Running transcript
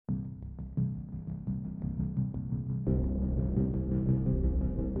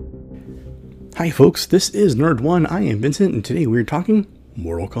Hi folks, this is Nerd1. I am Vincent, and today we're talking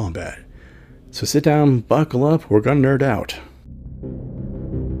Mortal Kombat. So sit down, buckle up, we're gonna nerd out.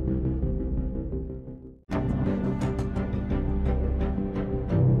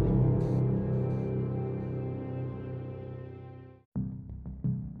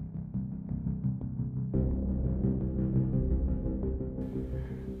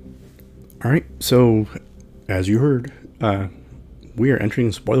 Alright, so as you heard, we are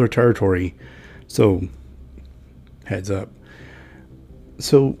entering spoiler territory, so heads up.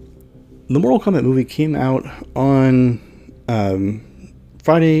 So the Mortal Kombat movie came out on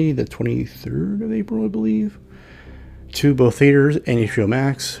Friday the 23rd of April, I believe, to both theaters and HBO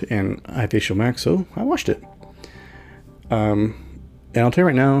Max, and I have HBO Max, so I watched it. And I'll tell you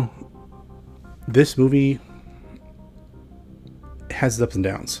right now, this movie has its ups and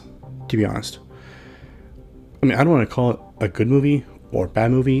downs, to be honest. I mean, I don't want to call it a good movie or a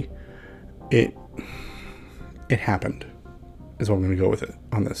bad movie. It happened, is what I'm going to go with it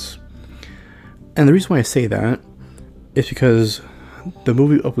on this. And the reason why I say that is because the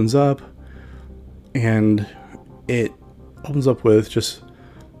movie opens up, and it opens up with just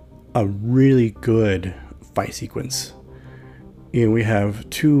a really good fight sequence. You know, we have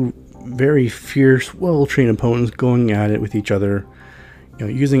two very fierce, well-trained opponents going at it with each other, you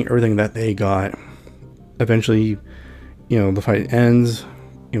know, using everything that they got. Eventually, you know, the fight ends,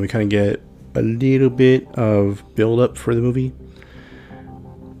 and we kind of get a little bit of build-up for the movie.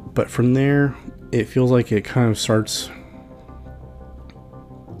 But from there, it feels like it kind of starts,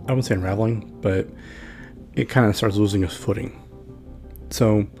 I wouldn't say unraveling, but it kind of starts losing its footing.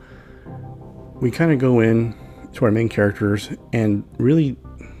 So we kind of go in to our main characters, and really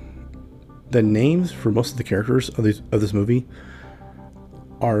the names for most of the characters of this movie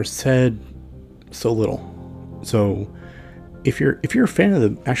are said so little. So if you're a fan of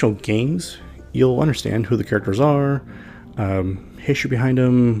the actual games, you'll understand who the characters are, history behind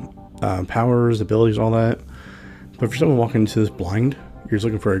them, powers, abilities, all that. But for someone walking into this blind, you're just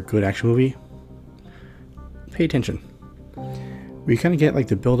looking for a good action movie, pay attention. We kind of get like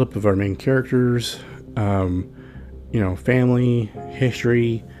the build-up of our main characters, you know, family,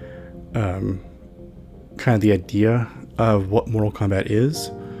 history, kind of the idea of what Mortal Kombat is.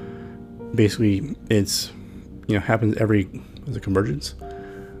 Basically, it's, you know, happens every as a convergence,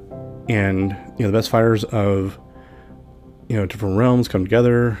 and you know, the best fighters of, you know, different realms come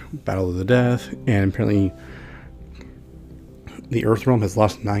together, battle to the death, and apparently the Earth realm has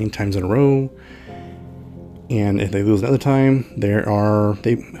lost 9 times in a row, and if they lose another time,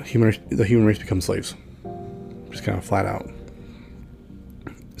 the human race becomes slaves, just kind of flat out.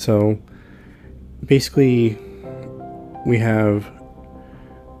 So basically, we have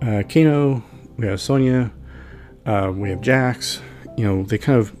Kano, we have Sonya, we have Jax. You know, they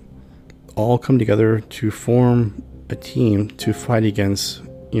kind of all come together to form a team to fight against,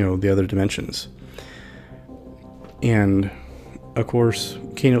 you know, the other dimensions. And of course,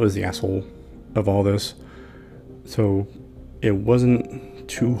 Kano is the asshole of all this, so it wasn't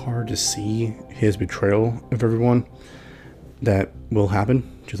too hard to see his betrayal of everyone. That will happen,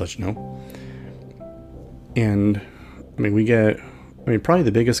 just let you know. And I mean, probably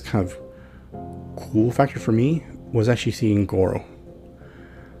the biggest kind of cool factor for me was actually seeing Goro.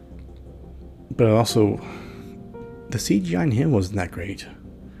 But also, the CGI in him wasn't that great.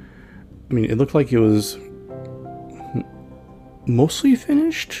 I mean, it looked like it was mostly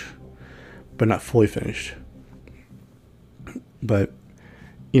finished, but not fully finished. But,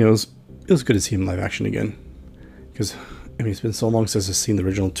 you know, it was good to see him live action again. Because, I mean, it's been so long since I've seen the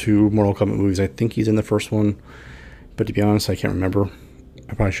original 2 Mortal Kombat movies. I think he's in the first one, but to be honest, I can't remember.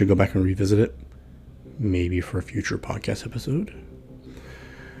 I probably should go back and revisit it, maybe for a future podcast episode.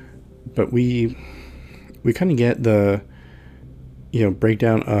 But we kind of get the, you know,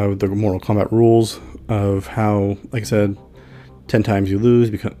 breakdown of the Mortal Kombat rules of how, like I said, 10 times you lose,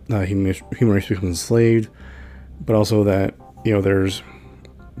 human race becomes enslaved, but also that, you know, there's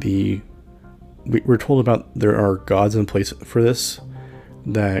we're told about there are gods in place for this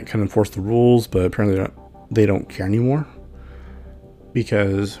that kind of enforce the rules, but apparently they don't care anymore,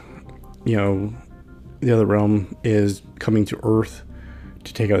 because, you know, the other realm is coming to Earth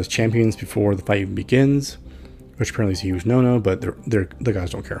to take out its champions before the fight even begins, which apparently is a huge no-no, but the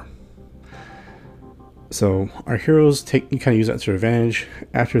guys don't care. So our heroes kind of use that to their advantage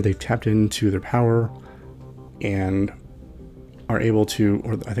after they've tapped into their power and are able to,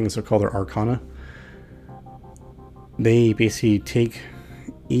 or I think it's called their Arcana. They basically take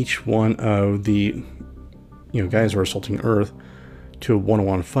each one of the, you know, guys who are assaulting Earth to a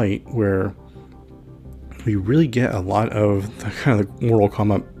one-on-one fight where we really get a lot of the kind of the Mortal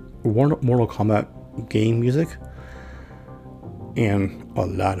Kombat Mortal Kombat game music, and a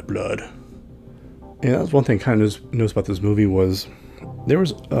lot of blood. And that was one thing I kind of noticed about this movie was there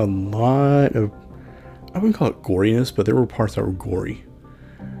was a lot of, I wouldn't call it goriness, but there were parts that were gory.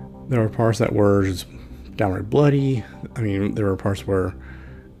 There were parts that were just downright bloody. I mean, there were parts where,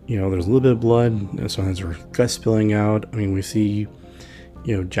 there's a little bit of blood, and sometimes there's guts spilling out. I mean, we see,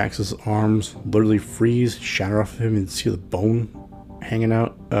 Jax's arms literally freeze, shatter off of him, and see the bone hanging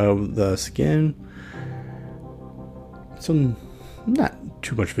out of the skin. So, not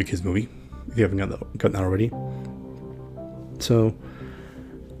too much of a kids movie, if you haven't gotten that already. So,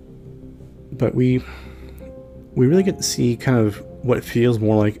 but we really get to see kind of what feels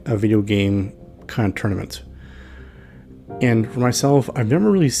more like a video game kind of tournament. And for myself, I've never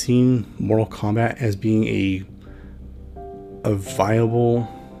really seen Mortal Kombat as being a viable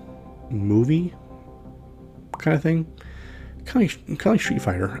movie kind of thing. Kind of like Street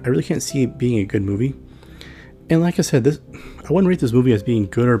Fighter. I really can't see it being a good movie. And like I said, I wouldn't rate this movie as being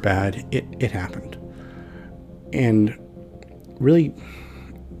good or bad. It happened. And really,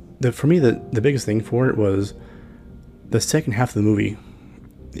 for me, the biggest thing for it was the second half of the movie.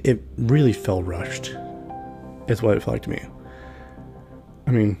 It really felt rushed. Is what it felt like to me.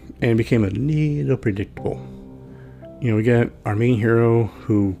 I mean, and it became a little predictable. We get our main hero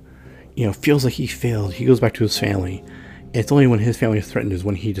who, feels like he failed. He goes back to his family. It's only when his family is threatened is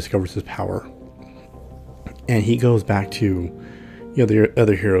when he discovers his power. And he goes back to, the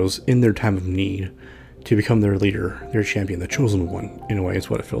other heroes in their time of need to become their leader, their champion, the chosen one, in a way, is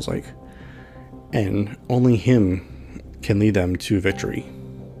what it feels like. And only him can lead them to victory.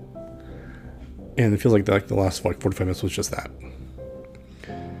 And it feels like the last 45 minutes was just that.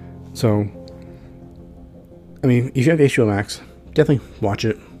 So, I mean, if you have HBO Max, definitely watch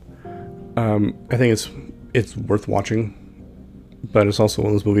it. I think it's worth watching, but it's also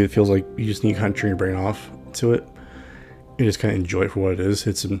one of those movies that feels like you just need to kind of turn your brain off to it and just kind of enjoy it for what it is.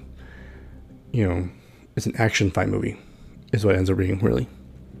 It's an action fight movie, is what it ends up being, really.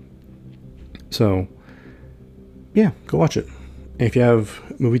 So, yeah, go watch it. And if you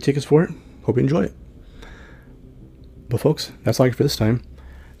have movie tickets for it, hope you enjoy it. But folks, that's all I got for this time.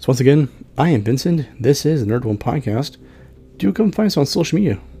 So once again, I am Vincent. This is the Nerd One Podcast. Do come find us on social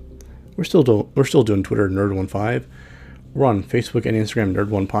media. We're still doing Twitter, Nerd15. We're on Facebook and Instagram, Nerd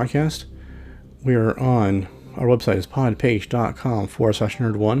One Podcast. We are on, our website is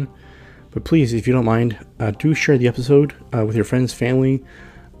podpage.com/Nerd1. But please, if you don't mind, do share the episode with your friends, family,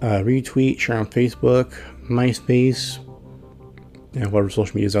 retweet, share on Facebook, MySpace, and whatever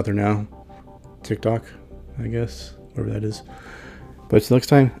social media is out there now. TikTok, I guess, whatever that is. But until next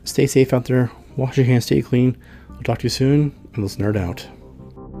time, stay safe out there, wash your hands, stay clean. We'll talk to you soon, and let's nerd out.